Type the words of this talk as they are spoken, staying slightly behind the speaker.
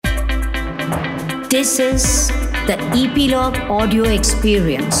This is the Epilogue Audio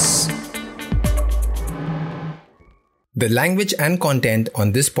Experience. The language and content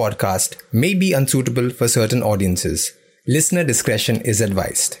on this podcast may be unsuitable for certain audiences. Listener discretion is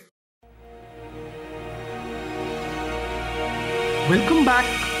advised. Welcome back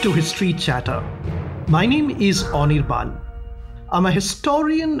to History Chatter. My name is Anirban. I'm a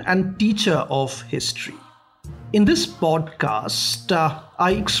historian and teacher of history. In this podcast,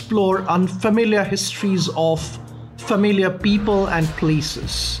 I explore unfamiliar histories of familiar people and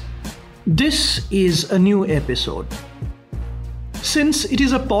places. This is a new episode. Since it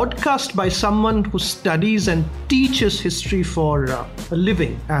is a podcast by someone who studies and teaches history for a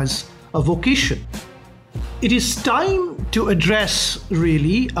living as a vocation, it is time to address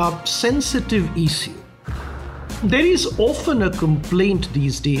really a sensitive issue. There is often a complaint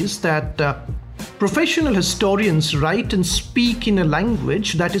these days that professional historians write and speak in a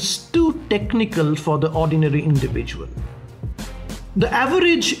language that is too technical for the ordinary individual. The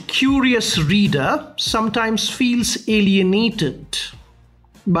average curious reader sometimes feels alienated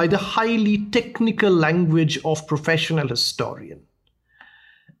by the highly technical language of professional historian.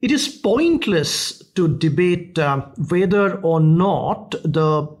 It is pointless to debate whether or not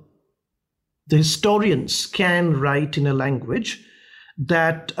the historians can write in a language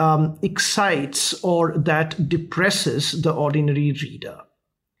that excites or that depresses the ordinary reader.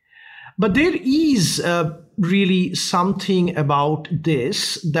 But there is really something about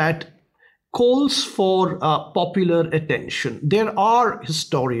this that calls for popular attention. There are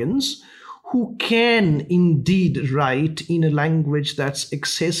historians who can indeed write in a language that's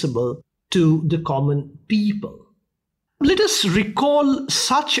accessible to the common people. Let us recall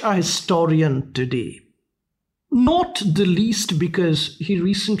such a historian today, not the least because he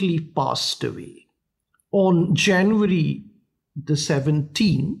recently passed away. On January the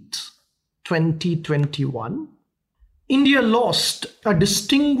 17th, 2021, India lost a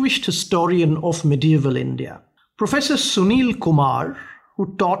distinguished historian of medieval India. Professor Sunil Kumar,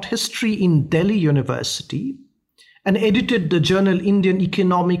 who taught history in Delhi University and edited the journal Indian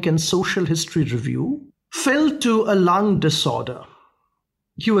Economic and Social History Review, fell to a lung disorder.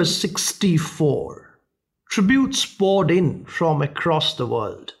 He was 64. Tributes poured in from across the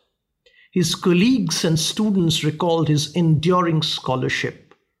world. His colleagues and students recalled his enduring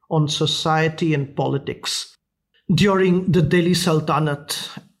scholarship on society and politics during the Delhi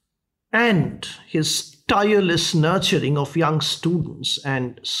Sultanate and his tireless nurturing of young students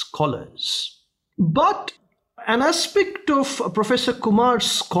and scholars. But an aspect of Professor Kumar's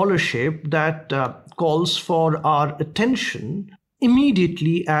scholarship that calls for our attention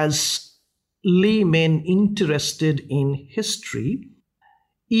immediately as laymen interested in history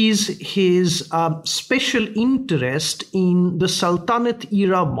is his special interest in the Sultanate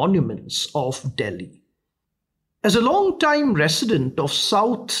era monuments of Delhi. As a long-time resident of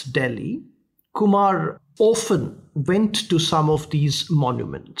South Delhi, Kumar often went to some of these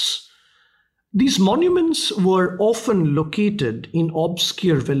monuments. These monuments were often located in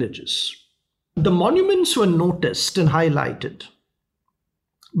obscure villages. The monuments were noticed and highlighted.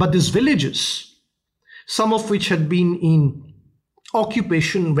 But these villages, some of which had been in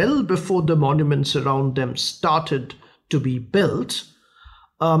occupation well before the monuments around them started to be built,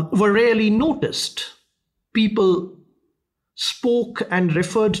 were rarely noticed. People spoke and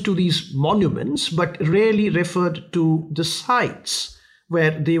referred to these monuments, but rarely referred to the sites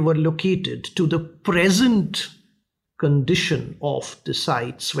where they were located, to the present condition of the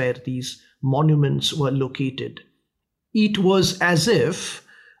sites where these monuments were located. It was as if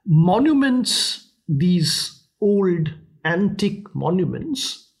monuments, these old antique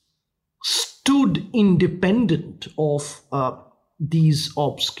monuments, stood independent of these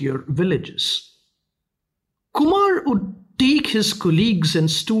obscure villages. Kumar would take his colleagues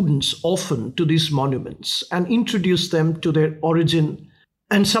and students often to these monuments and introduce them to their origin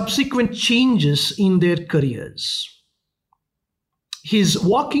and subsequent changes in their careers. His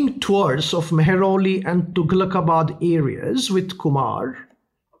walking tours of Mehrauli and Tughlakabad areas with Kumar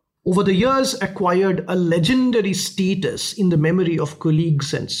over the years acquired a legendary status in the memory of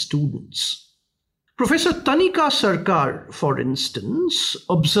colleagues and students. Professor Tanika Sarkar, for instance,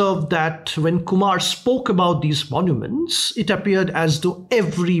 observed that when Kumar spoke about these monuments, it appeared as though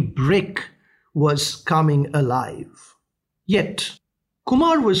every brick was coming alive. Yet,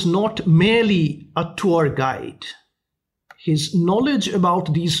 Kumar was not merely a tour guide. His knowledge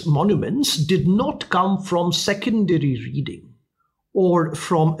about these monuments did not come from secondary reading or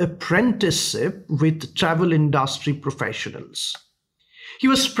from apprenticeship with travel industry professionals. He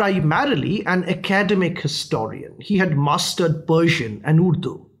was primarily an academic historian. He had mastered Persian and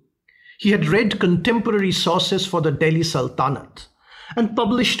Urdu. He had read contemporary sources for the Delhi Sultanate and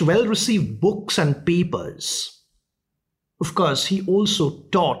published well-received books and papers. Of course, he also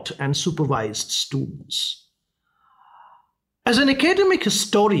taught and supervised students. As an academic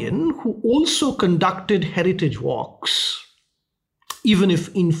historian who also conducted heritage walks, even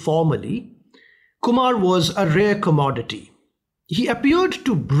if informally, Kumar was a rare commodity. He appeared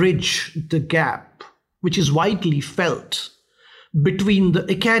to bridge the gap, which is widely felt, between the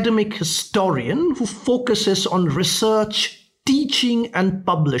academic historian who focuses on research, teaching, and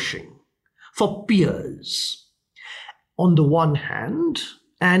publishing for peers, on the one hand,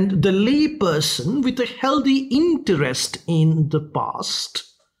 and the layperson with a healthy interest in the past,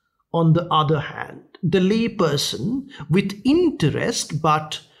 on the other hand. The layperson with interest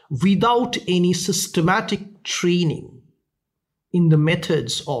but without any systematic training in the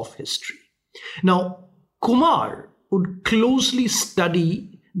methods of history. Now, Kumar would closely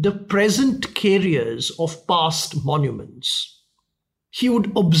study the present carriers of past monuments. He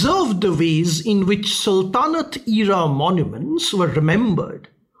would observe the ways in which Sultanate-era monuments were remembered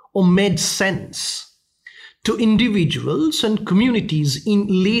or made sense to individuals and communities in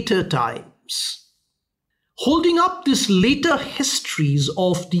later times. Holding up these later histories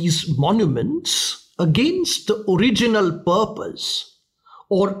of these monuments against the original purpose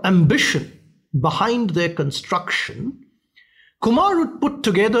or ambition behind their construction, Kumar would put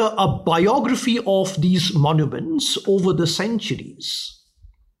together a biography of these monuments over the centuries.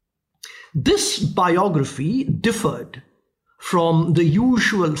 This biography differed from the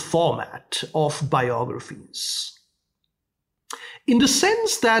usual format of biographies, in the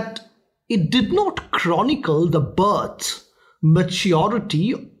sense that it did not chronicle the birth,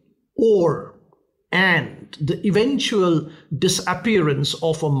 maturity, and the eventual disappearance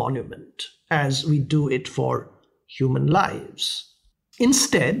of a monument, as we do it for human lives.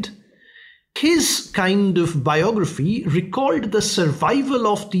 Instead, his kind of biography recalled the survival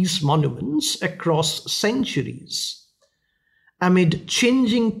of these monuments across centuries, amid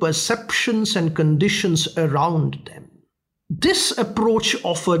changing perceptions and conditions around them. This approach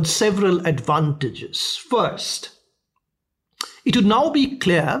offered several advantages. First, it would now be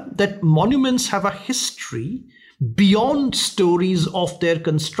clear that monuments have a history beyond stories of their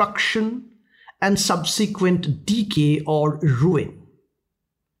construction and subsequent decay or ruin.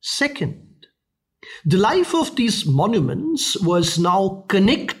 Second, the life of these monuments was now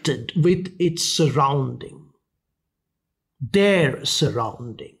connected with its surrounding, their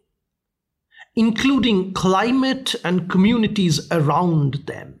surrounding, including climate and communities around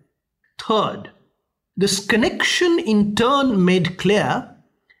them. Third, this connection in turn made clear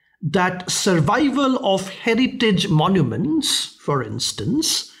that survival of heritage monuments, for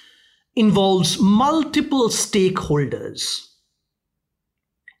instance, involves multiple stakeholders,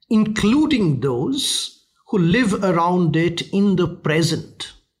 including those who live around it in the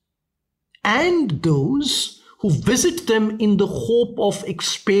present, and those who visit them in the hope of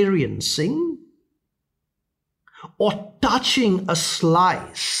experiencing or touching a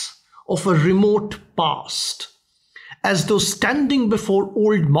slice of a remote past, as though standing before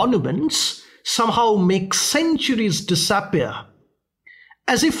old monuments somehow make centuries disappear,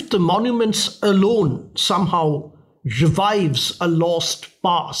 as if the monuments alone somehow revives a lost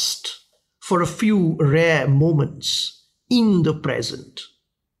past for a few rare moments in the present.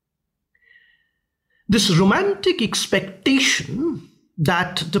 This romantic expectation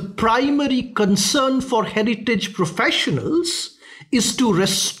that the primary concern for heritage professionals is to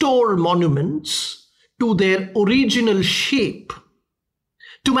restore monuments to their original shape,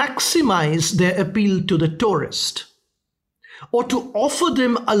 to maximize their appeal to the tourist, or to offer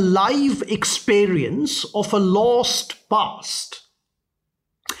them a live experience of a lost past.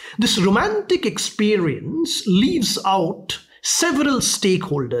 This romantic experience leaves out several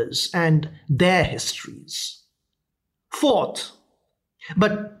stakeholders and their histories. Fourth,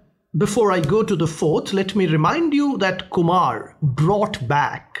 but before I go to the fourth, let me remind you that Kumar brought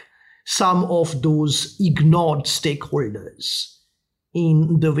back some of those ignored stakeholders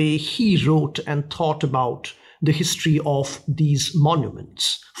in the way he wrote and thought about the history of these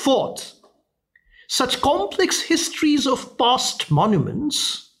monuments. Fourth, such complex histories of past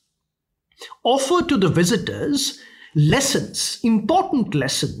monuments offer to the visitors lessons, important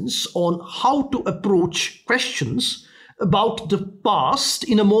lessons on how to approach questions about the past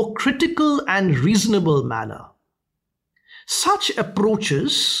in a more critical and reasonable manner. Such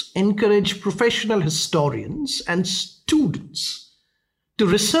approaches encourage professional historians and students to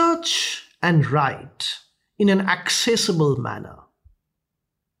research and write in an accessible manner.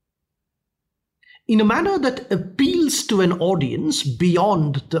 in a manner that appeals to an audience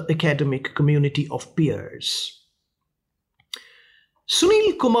beyond the academic community of peers.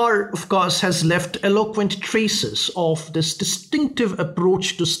 Sunil Kumar, of course, has left eloquent traces of this distinctive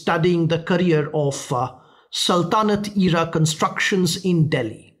approach to studying the career of Sultanate-era constructions in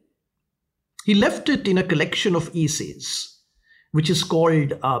Delhi. He left it in a collection of essays, which is called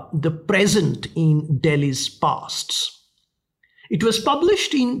The Present in Delhi's Pasts. It was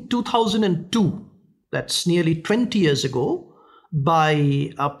published in 2002, that's nearly 20 years ago,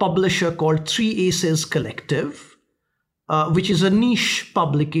 by a publisher called Three Aces Collective, which is a niche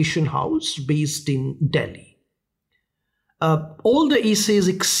publication house based in Delhi. All the essays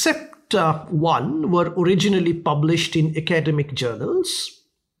except one were originally published in academic journals,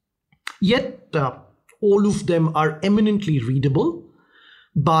 yet all of them are eminently readable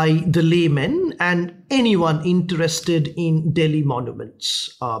by the layman and anyone interested in Delhi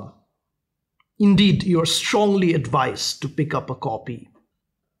monuments. Indeed, you are strongly advised to pick up a copy.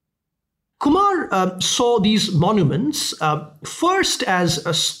 Kumar saw these monuments first as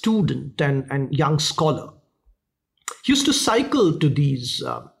a student and young scholar. He used to cycle to these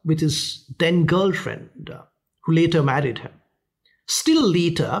with his then girlfriend, who later married him. Still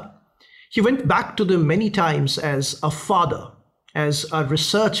later, he went back to them many times as a father, as a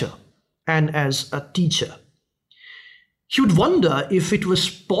researcher, and as a teacher. He would wonder if it was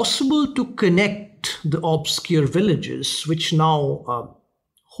possible to connect the obscure villages which now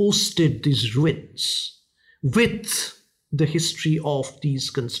hosted these ruins with the history of these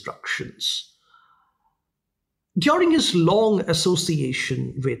constructions. During his long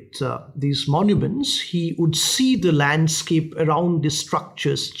association with these monuments, he would see the landscape around the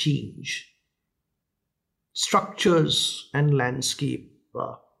structures change. Structures and landscape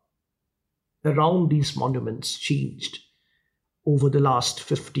around these monuments changed over the last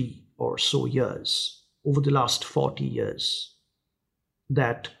 50 or so years, over the last 40 years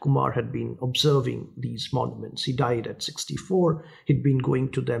that Kumar had been observing these monuments. He died at 64. He'd been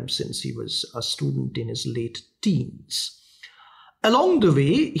going to them since he was a student in his late teens. Along the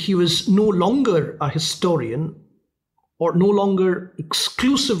way, he was no longer a historian, or no longer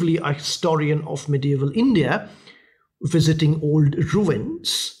exclusively a historian of medieval India, visiting old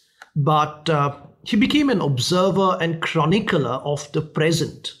ruins, but he became an observer and chronicler of the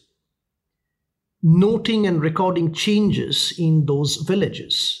present, noting and recording changes in those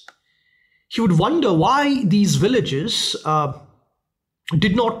villages. He would wonder why these villages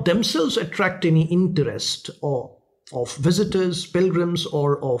did not themselves attract any interest of visitors, pilgrims,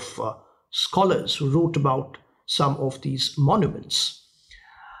 or of scholars who wrote about some of these monuments.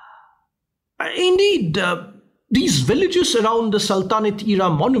 Indeed, these villages around the Sultanate-era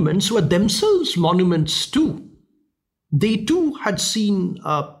monuments were themselves monuments too. They too had seen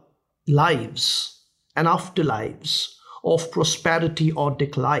lives and afterlives of prosperity or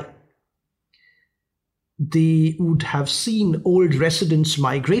decline. They would have seen old residents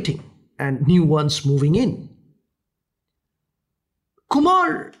migrating and new ones moving in.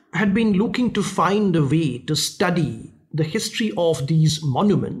 Kumar had been looking to find a way to study the history of these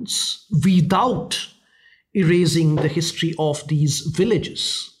monuments without erasing the history of these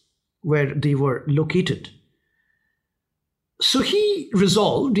villages where they were located. So he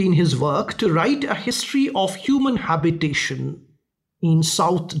resolved in his work to write a history of human habitation in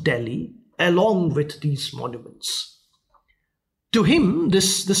South Delhi along with these monuments. To him,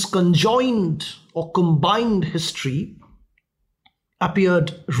 this conjoined or combined history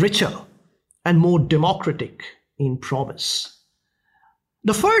appeared richer and more democratic in promise.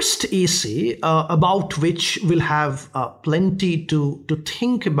 The first essay, about which we'll have plenty to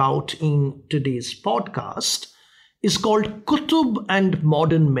think about in today's podcast, is called Qutb and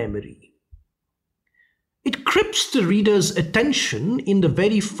Modern Memory. It grips the reader's attention in the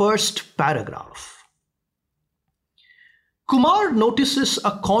very first paragraph. Kumar notices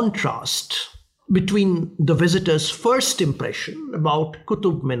a contrast between the visitor's first impression about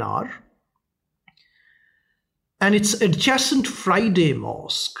Qutb Minar and its adjacent Friday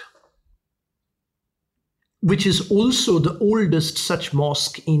Mosque, which is also the oldest such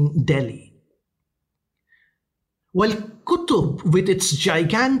mosque in Delhi. While Qutb, with its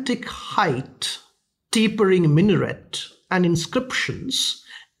gigantic height, tapering minaret, and inscriptions,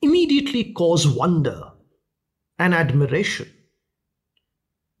 immediately cause wonder and admiration,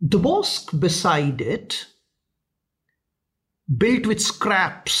 the mosque beside it, built with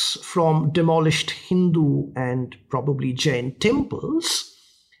scraps from demolished Hindu and probably Jain temples,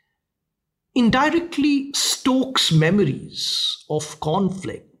 indirectly stokes memories of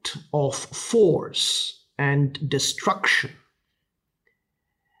conflict, of force, and destruction.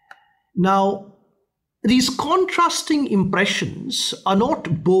 Now, These contrasting impressions are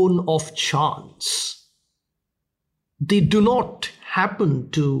not born of chance. They do not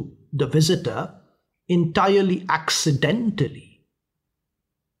happen to the visitor entirely accidentally.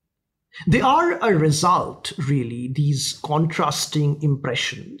 They are a result, really, these contrasting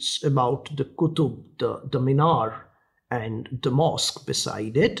impressions about the Qutub, the Minar, and the mosque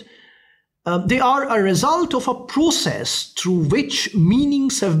beside it. They are a result of a process through which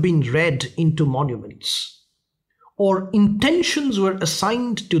meanings have been read into monuments, or intentions were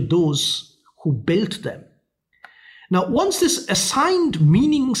assigned to those who built them. Now, once these assigned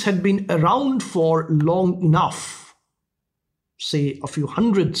meanings had been around for long enough, say a few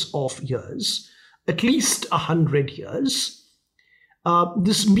hundreds of years, at least 100 years,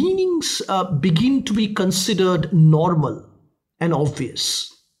 these meanings begin to be considered normal and obvious.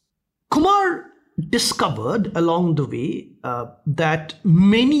 Kumar discovered along the way that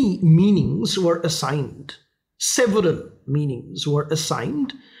many meanings were assigned, several meanings were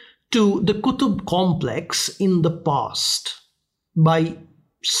assigned to the Qutub complex in the past by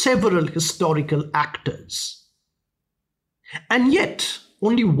several historical actors. And yet,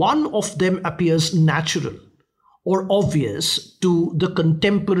 only one of them appears natural or obvious to the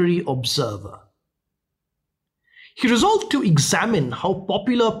contemporary observer. He resolved to examine how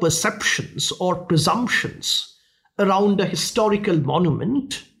popular perceptions or presumptions around a historical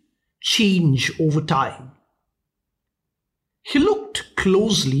monument change over time. He looked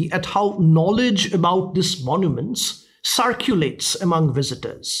closely at how knowledge about these monuments circulates among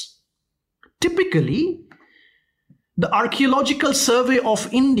visitors. Typically, the Archaeological Survey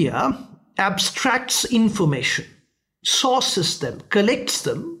of India abstracts information, sources them, collects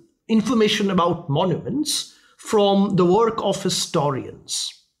them, information about monuments from the work of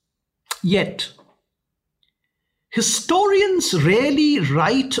historians. Yet, historians rarely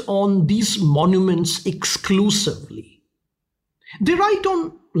write on these monuments exclusively. They write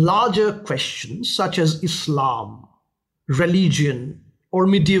on larger questions such as Islam, religion, or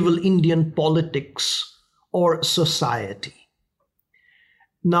medieval Indian politics or society.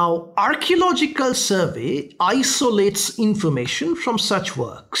 Now, Archaeological Survey isolates information from such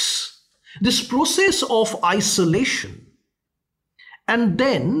works. This process of isolation and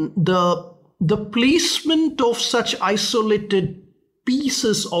then the placement of such isolated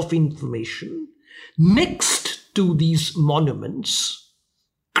pieces of information next to these monuments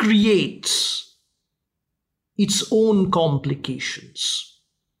creates its own complications.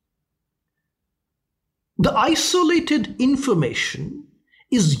 The isolated information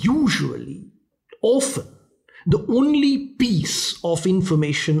is usually, often, the only piece of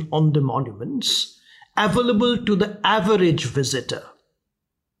information on the monuments available to the average visitor.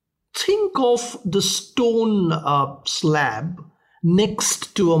 Think of the stone slab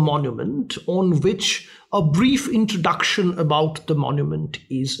next to a monument on which a brief introduction about the monument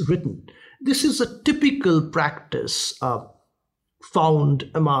is written. This is a typical practice found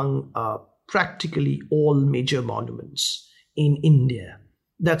among practically all major monuments in India.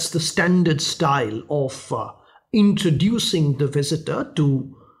 That's the standard style of introducing the visitor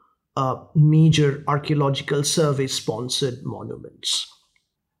to major Archaeological Survey sponsored monuments.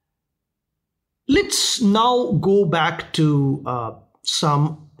 Let's now go back to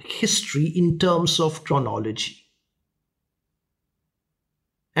some history in terms of chronology.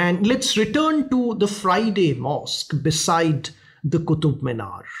 And let's return to the Friday Mosque beside the Qutub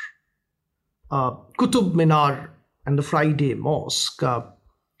Minar. Qutub Minar and the Friday Mosque.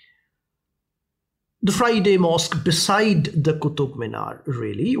 The Friday Mosque beside the Qutub Minar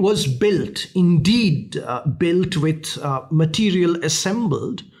really was built, indeed built with material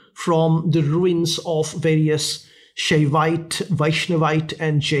assembled from the ruins of various Shaivite, Vaishnavite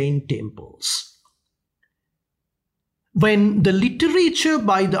and Jain temples. When the literature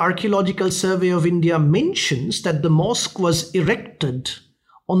by the Archaeological Survey of India mentions that the mosque was erected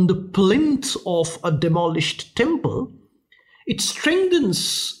on the plinth of a demolished temple, it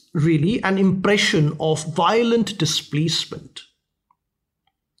strengthens really an impression of violent displacement.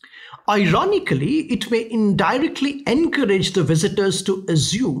 Ironically, it may indirectly encourage the visitors to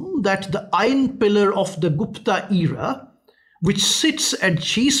assume that the iron pillar of the Gupta era, which sits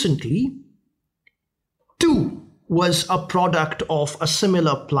adjacently, too was a product of a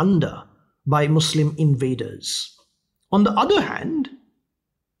similar plunder by Muslim invaders. On the other hand,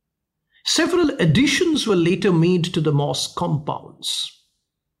 several additions were later made to the mosque compounds,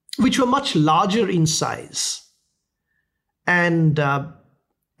 which were much larger in size. And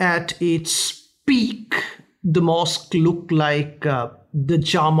at its peak, the mosque looked like the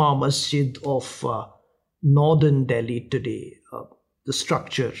Jama Masjid of northern Delhi today. the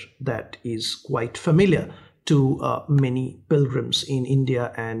structure that is quite familiar to many pilgrims in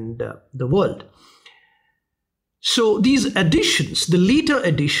India and the world. So these additions, the later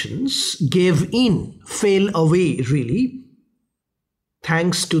additions, fell away really,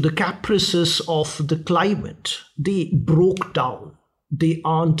 thanks to the caprices of the climate. They broke down. They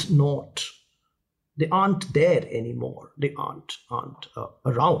aren't there anymore. They aren't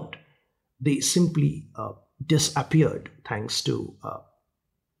around. They simply disappeared thanks to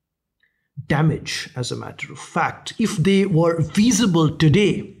damage, as a matter of fact. If they were visible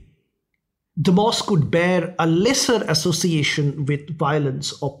today, the mosque would bear a lesser association with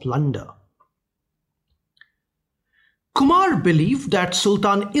violence or plunder. Kumar believed that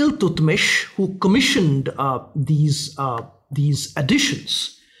Sultan Iltutmish, who commissioned these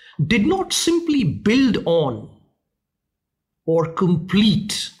additions, did not simply build on or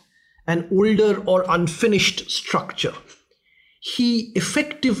complete an older or unfinished structure. He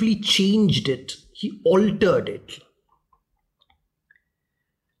effectively changed it. He altered it.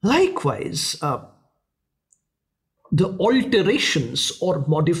 Likewise, the alterations or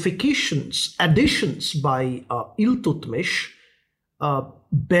modifications, additions by Iltutmish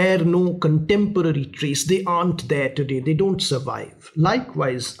bear no contemporary trace. They aren't there today. They don't survive.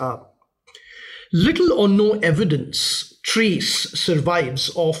 Likewise, little or no trace survives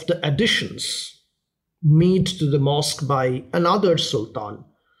of the additions made to the mosque by another sultan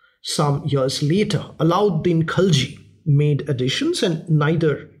some years later. Alauddin Khalji made additions, and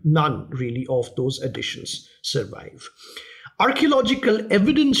none really of those additions survive. Archaeological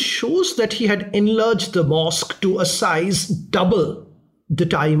evidence shows that he had enlarged the mosque to a size double the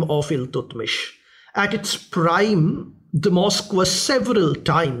time of Iltutmish. At its prime, the mosque was several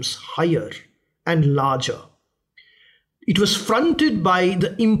times higher and larger. It was fronted by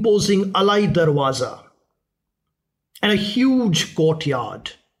the imposing Alai Darwaza and a huge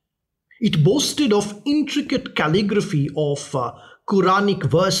courtyard. It boasted of intricate calligraphy of Quranic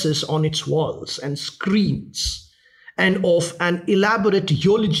verses on its walls and screens, and of an elaborate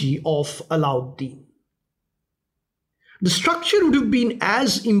eulogy of Alauddin. The structure would have been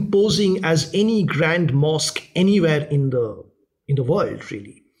as imposing as any grand mosque anywhere in the world,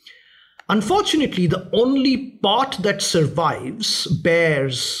 really. Unfortunately, the only part that survives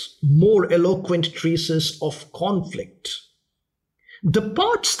bears more eloquent traces of conflict. The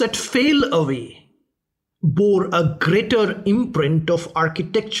parts that fell away bore a greater imprint of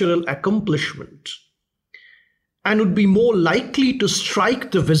architectural accomplishment and would be more likely to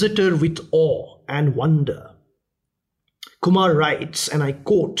strike the visitor with awe and wonder. Kumar writes, and I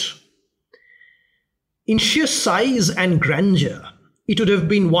quote, "In sheer size and grandeur, it would have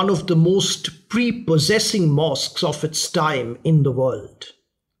been one of the most prepossessing mosques of its time in the world."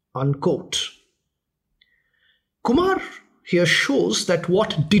 Unquote. Kumar here shows that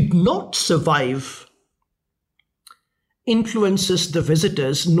what did not survive influences the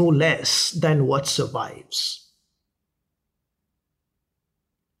visitors no less than what survives.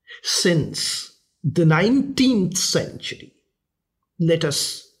 Since the 19th century, let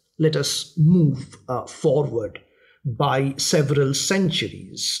us move forward by several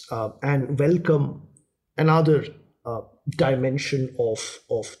centuries and welcome another dimension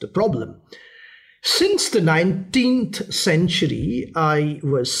of the problem. Since the 19th century, I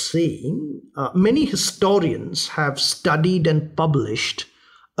was saying, many historians have studied and published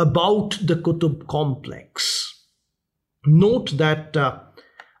about the Qutb complex. Note that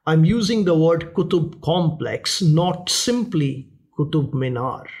I'm using the word Qutb complex, not simply Qutb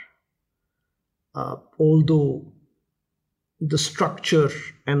Minar, although the structure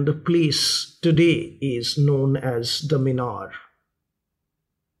and the place today is known as the Minar,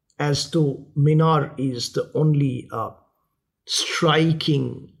 as though Minar is the only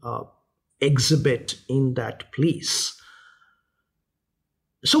striking exhibit in that place.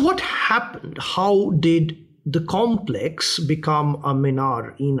 So what happened? How did the complex become a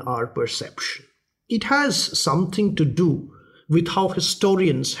Minar in our perception? It has something to do with how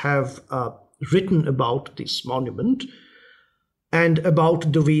historians have written about this monument and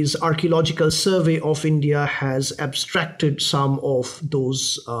about the ways Archaeological Survey of India has abstracted some of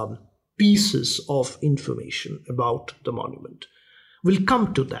those pieces of information about the monument. We'll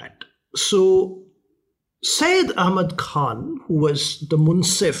come to that. So Syed Ahmad Khan, who was the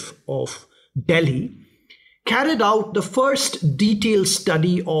Munsif of Delhi, carried out the first detailed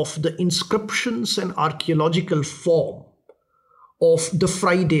study of the inscriptions and archaeological form of the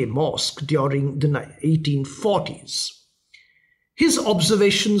Friday Mosque during the 1840s. His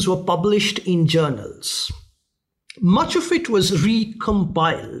observations were published in journals. Much of it was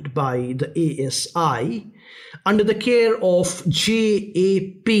recompiled by the ASI under the care of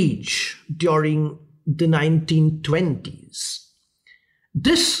J.A. Page during the 1920s.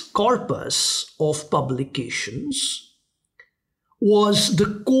 This corpus of publications was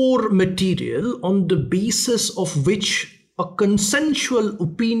the core material on the basis of which a consensual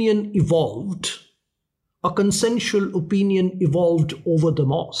opinion evolved over the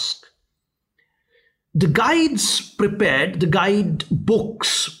mosque. The guide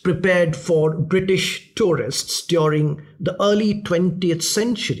books prepared for British tourists during the early 20th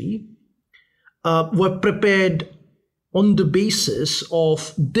century were prepared on the basis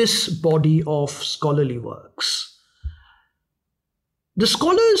of this body of scholarly works. The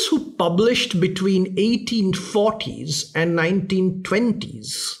scholars who published between 1840s and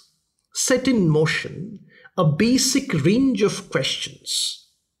 1920s set in motion a basic range of questions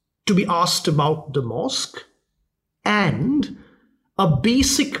to be asked about the mosque and a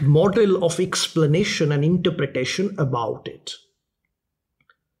basic model of explanation and interpretation about it.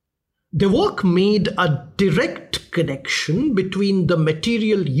 The work made a direct connection between the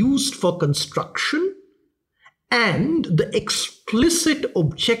material used for construction and the explicit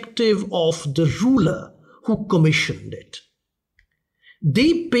objective of the ruler who commissioned it.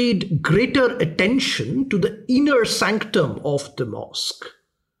 They paid greater attention to the inner sanctum of the mosque,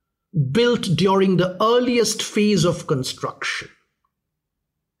 built during the earliest phase of construction,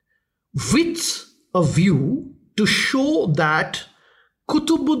 with a view to show that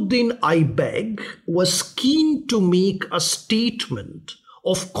Qutbuddin Aibeg was keen to make a statement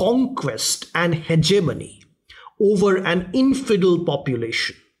of conquest and hegemony over an infidel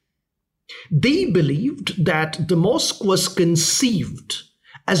population. They believed that the mosque was conceived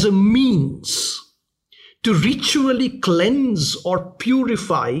as a means to ritually cleanse or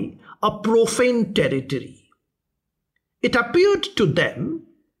purify a profane territory. It appeared to them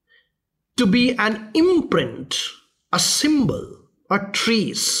to be an imprint, a symbol, a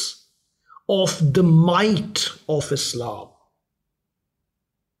trace of the might of Islam.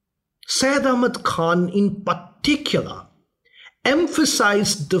 Syed Ahmad Khan in particular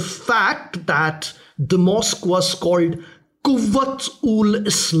emphasized the fact that the mosque was called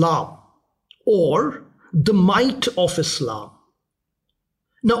Quwwat-ul-Islam, or the might of Islam.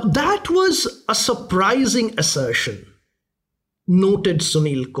 Now that was a surprising assertion, noted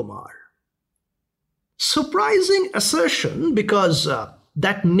Sunil Kumar. Surprising assertion because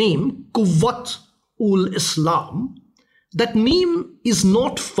that name, Quwwat-ul-Islam, that name is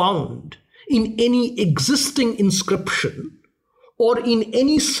not found in any existing inscription or in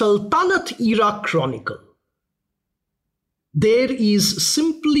any Sultanate era chronicle. There is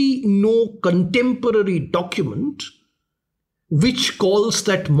simply no contemporary document which calls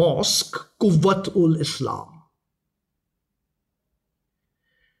that mosque Quwwat-ul-Islam.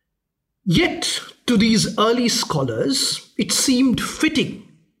 Yet, to these early scholars, it seemed fitting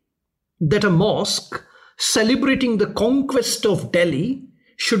that a mosque celebrating the conquest of Delhi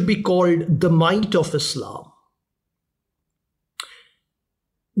should be called the might of Islam.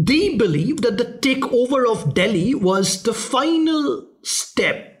 They believed that the takeover of Delhi was the final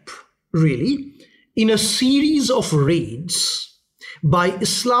step, really, in a series of raids by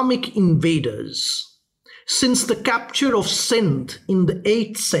Islamic invaders since the capture of Sindh in the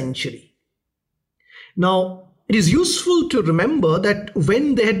 8th century. Now, it is useful to remember that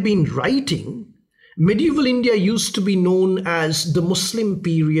when they had been writing, medieval India used to be known as the Muslim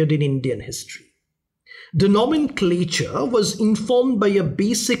period in Indian history. The nomenclature was informed by a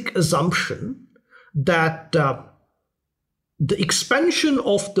basic assumption that the expansion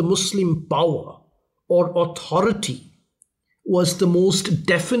of the Muslim power or authority was the most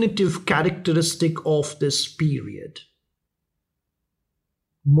definitive characteristic of this period.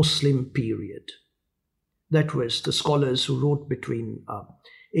 Muslim period. That was the scholars who wrote between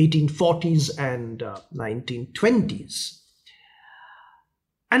 1840s and 1920s.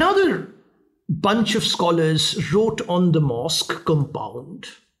 Another bunch of scholars wrote on the mosque compound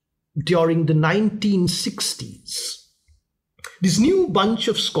during the 1960s. This new bunch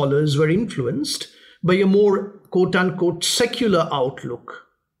of scholars were influenced by a more quote-unquote secular outlook.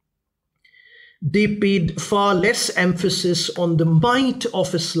 They paid far less emphasis on the might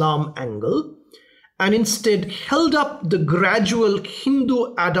of Islam angle and instead held up the gradual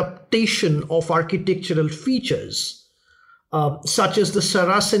Hindu adaptation of architectural features, such as the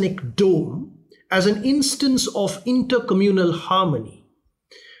Saracenic dome, as an instance of intercommunal harmony.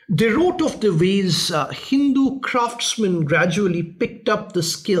 They wrote of the ways Hindu craftsmen gradually picked up the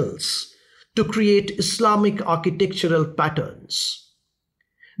skills to create Islamic architectural patterns.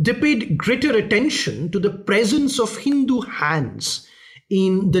 They paid greater attention to the presence of Hindu hands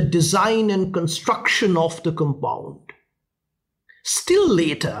in the design and construction of the compound. Still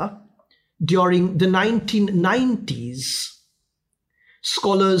later, during the 1990s,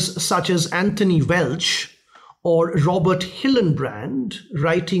 scholars such as Anthony Welch or Robert Hillenbrand,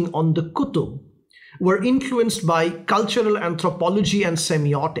 writing on the Kutub, were influenced by cultural anthropology and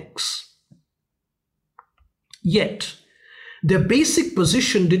semiotics. Yet, their basic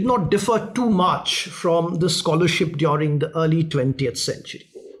position did not differ too much from the scholarship during the early 20th century.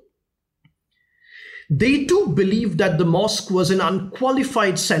 They too believed that the mosque was an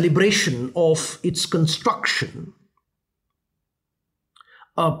unqualified celebration of its construction.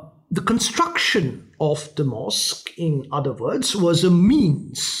 The construction of the mosque, in other words, was a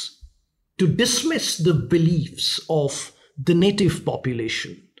means to dismiss the beliefs of the native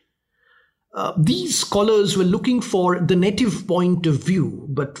population. These scholars were looking for the native point of view,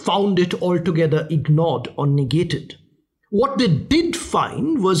 but found it altogether ignored or negated. What they did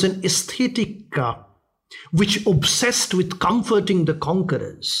find was an aesthetic which obsessed with comforting the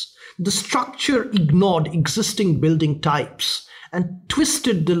conquerors. The structure ignored existing building types and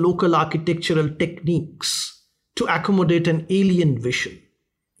twisted the local architectural techniques to accommodate an alien vision.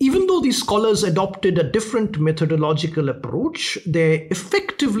 Even though these scholars adopted a different methodological approach, they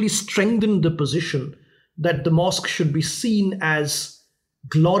effectively strengthened the position that the mosque should be seen as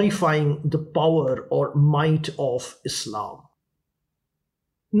glorifying the power or might of Islam.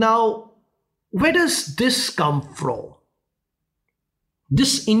 Now, where does this come from?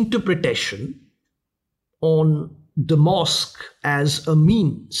 This interpretation on the mosque as a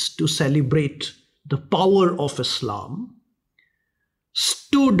means to celebrate the power of Islam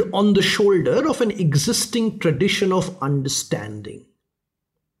stood on the shoulder of an existing tradition of understanding.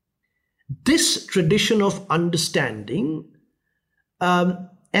 This tradition of understanding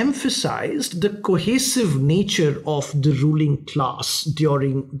emphasized the cohesive nature of the ruling class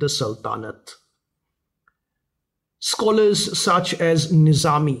during the Sultanate. Scholars such as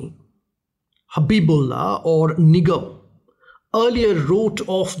Nizami, Habibullah, or Nigam earlier wrote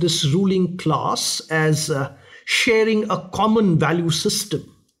of this ruling class as sharing a common value system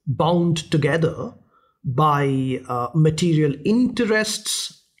bound together by material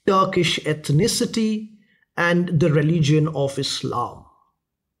interests, Turkish ethnicity, and the religion of Islam.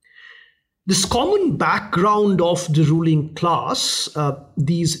 This common background of the ruling class,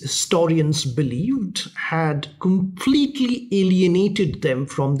 these historians believed, had completely alienated them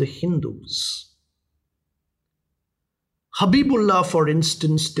from the Hindus. Habibullah, for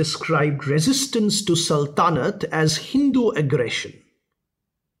instance, described resistance to Sultanate as Hindu aggression,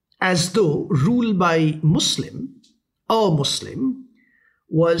 as though rule by a Muslim,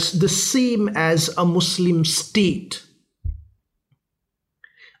 was the same as a Muslim state.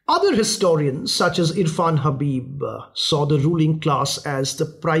 Other historians, such as Irfan Habib, saw the ruling class as the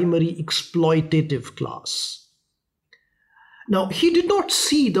primary exploitative class. Now, he did not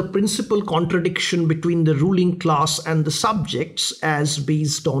see the principal contradiction between the ruling class and the subjects as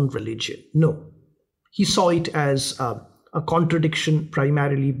based on religion. No, he saw it as a contradiction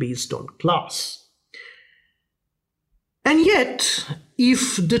primarily based on class. And yet,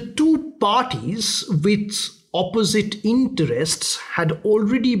 if the two parties with opposite interests had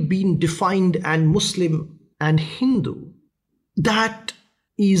already been defined as Muslim and Hindu, that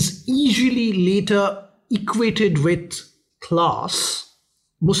is easily later equated with class,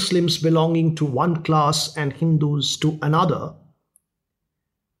 Muslims belonging to one class and Hindus to another,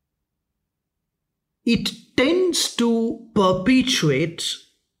 it tends to perpetuate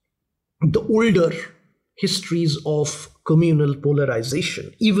the older histories of communal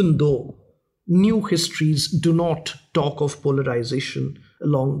polarization, even though new histories do not talk of polarization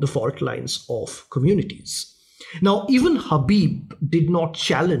along the fault lines of communities. Now, even Habib did not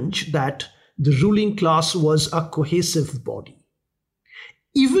challenge that the ruling class was a cohesive body.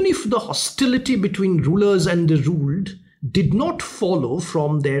 Even if the hostility between rulers and the ruled did not follow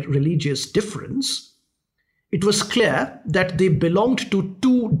from their religious difference, it was clear that they belonged to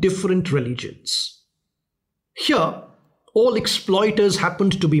two different religions. Here, all exploiters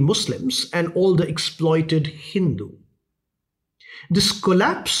happened to be Muslims and all the exploited Hindu. This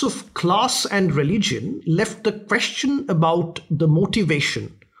collapse of class and religion left the question about the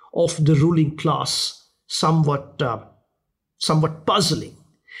motivation of the ruling class somewhat puzzling.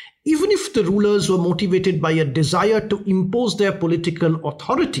 Even if the rulers were motivated by a desire to impose their political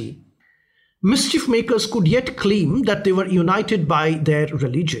authority, mischief makers could yet claim that they were united by their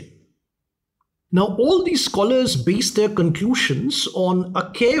religion. Now, all these scholars base their conclusions on a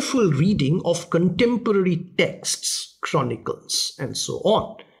careful reading of contemporary texts, chronicles, and so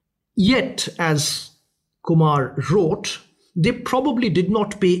on. Yet, as Kumar wrote, they probably did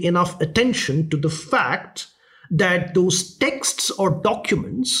not pay enough attention to the fact that those texts or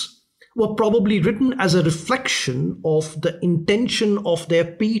documents were probably written as a reflection of the intention of their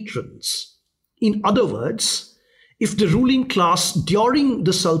patrons. In other words, if the ruling class during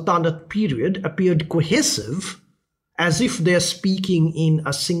the Sultanate period appeared cohesive, as if they're speaking in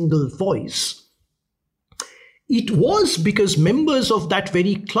a single voice, it was because members of that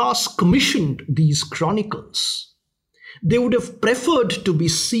very class commissioned these chronicles. They would have preferred to be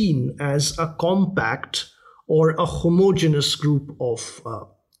seen as a compact or a homogeneous group of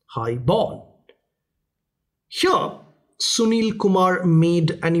high-born. Here, Sunil Kumar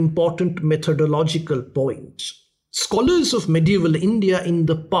made an important methodological point. Scholars of medieval India in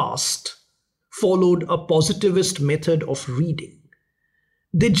the past followed a positivist method of reading.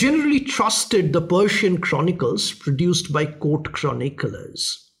 They generally trusted the Persian chronicles produced by court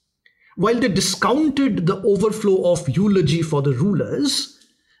chroniclers. While they discounted the overflow of eulogy for the rulers,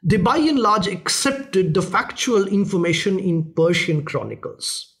 they by and large accepted the factual information in Persian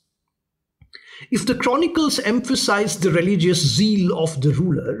chronicles. If the chronicles emphasized the religious zeal of the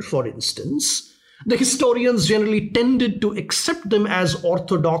ruler, for instance, the historians generally tended to accept them as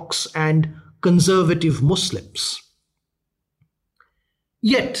orthodox and conservative Muslims.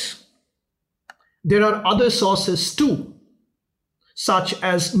 Yet, there are other sources too, such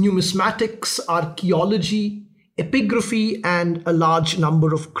as numismatics, archaeology, epigraphy, and a large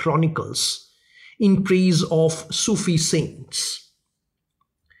number of chronicles in praise of Sufi saints.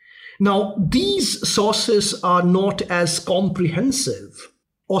 Now, these sources are not as comprehensive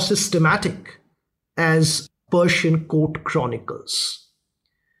or systematic as Persian court chronicles.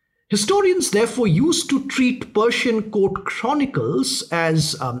 Historians therefore used to treat Persian court chronicles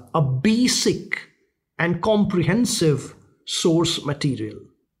as a basic and comprehensive source material,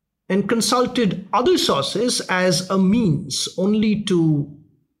 and consulted other sources as a means only to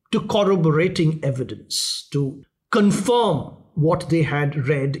corroborating evidence, to confirm what they had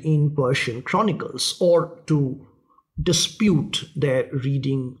read in Persian chronicles, or to dispute their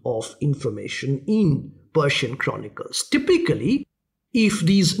reading of information in Persian chronicles. Typically, if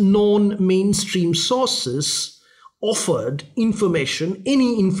these non-mainstream sources offered information,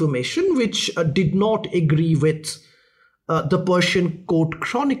 any information which did not agree with the Persian court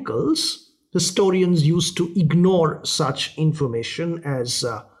chronicles, historians used to ignore such information as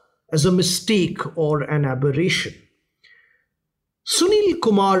a mistake or an aberration. Sunil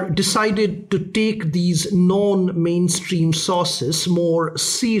Kumar decided to take these non-mainstream sources more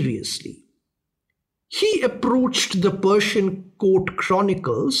seriously. He approached the Persian court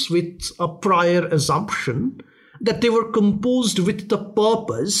chronicles with a prior assumption that they were composed with the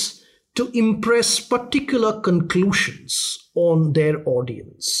purpose to impress particular conclusions on their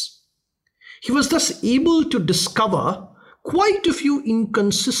audience. He was thus able to discover quite a few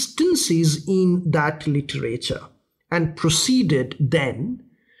inconsistencies in that literature and proceeded then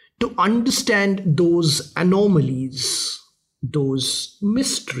to understand those anomalies, those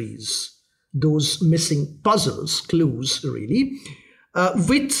mysteries, those missing puzzles, clues really,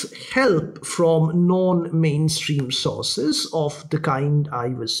 with help from non-mainstream sources of the kind I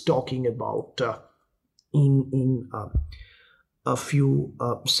was talking about in a few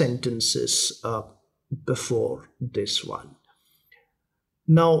sentences before this one.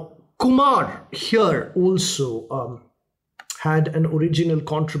 Now, Kumar here also had an original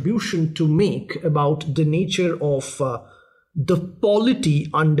contribution to make about the nature of the polity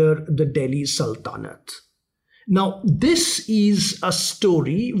under the Delhi Sultanate. Now, this is a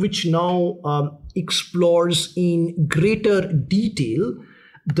story which now explores in greater detail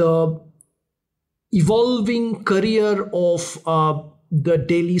the evolving career of the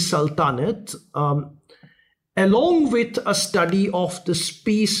Delhi Sultanate, along with a study of the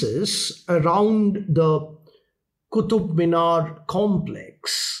spaces around the Qutub Minar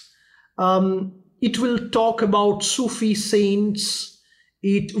complex. It will talk about Sufi saints,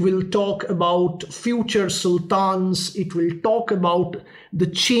 it will talk about future sultans, it will talk about the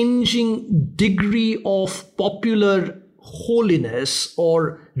changing degree of popular holiness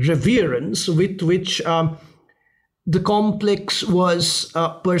or reverence with which the complex was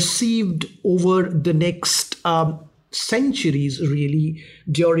perceived over the next centuries, really,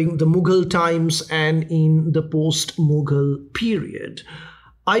 during the Mughal times and in the post-Mughal period.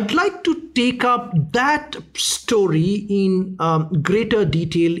 I'd like to take up that story in greater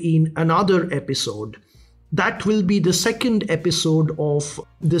detail in another episode. That will be the second episode of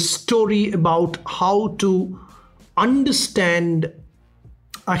the story about how to understand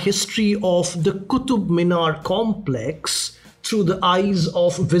a history of the Qutub Minar complex through the eyes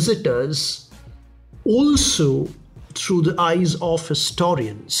of visitors, also through the eyes of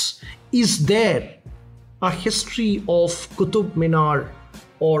historians. Is there a history of Qutub Minar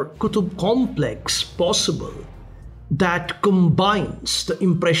or Qutub complex possible that combines the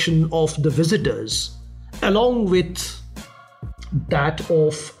impression of the visitors along with that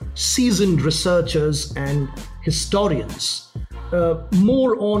of seasoned researchers and historians?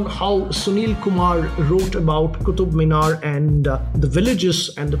 More on how Sunil Kumar wrote about Qutub Minar and the villages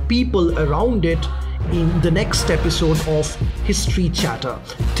and the people around it in the next episode of History Chatter.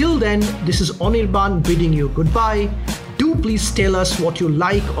 Till then, this is Anirban bidding you goodbye. Do please tell us what you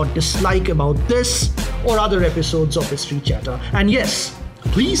like or dislike about this or other episodes of History Chatter. And yes,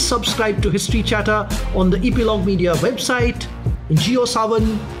 please subscribe to History Chatter on the Epilogue Media website, in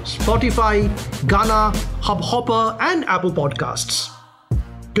JioSaavn, Spotify, Gaana, Hubhopper, and Apple Podcasts.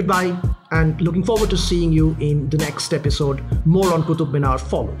 Goodbye, and looking forward to seeing you in the next episode. More on Qutub Minar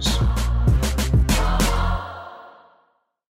follows.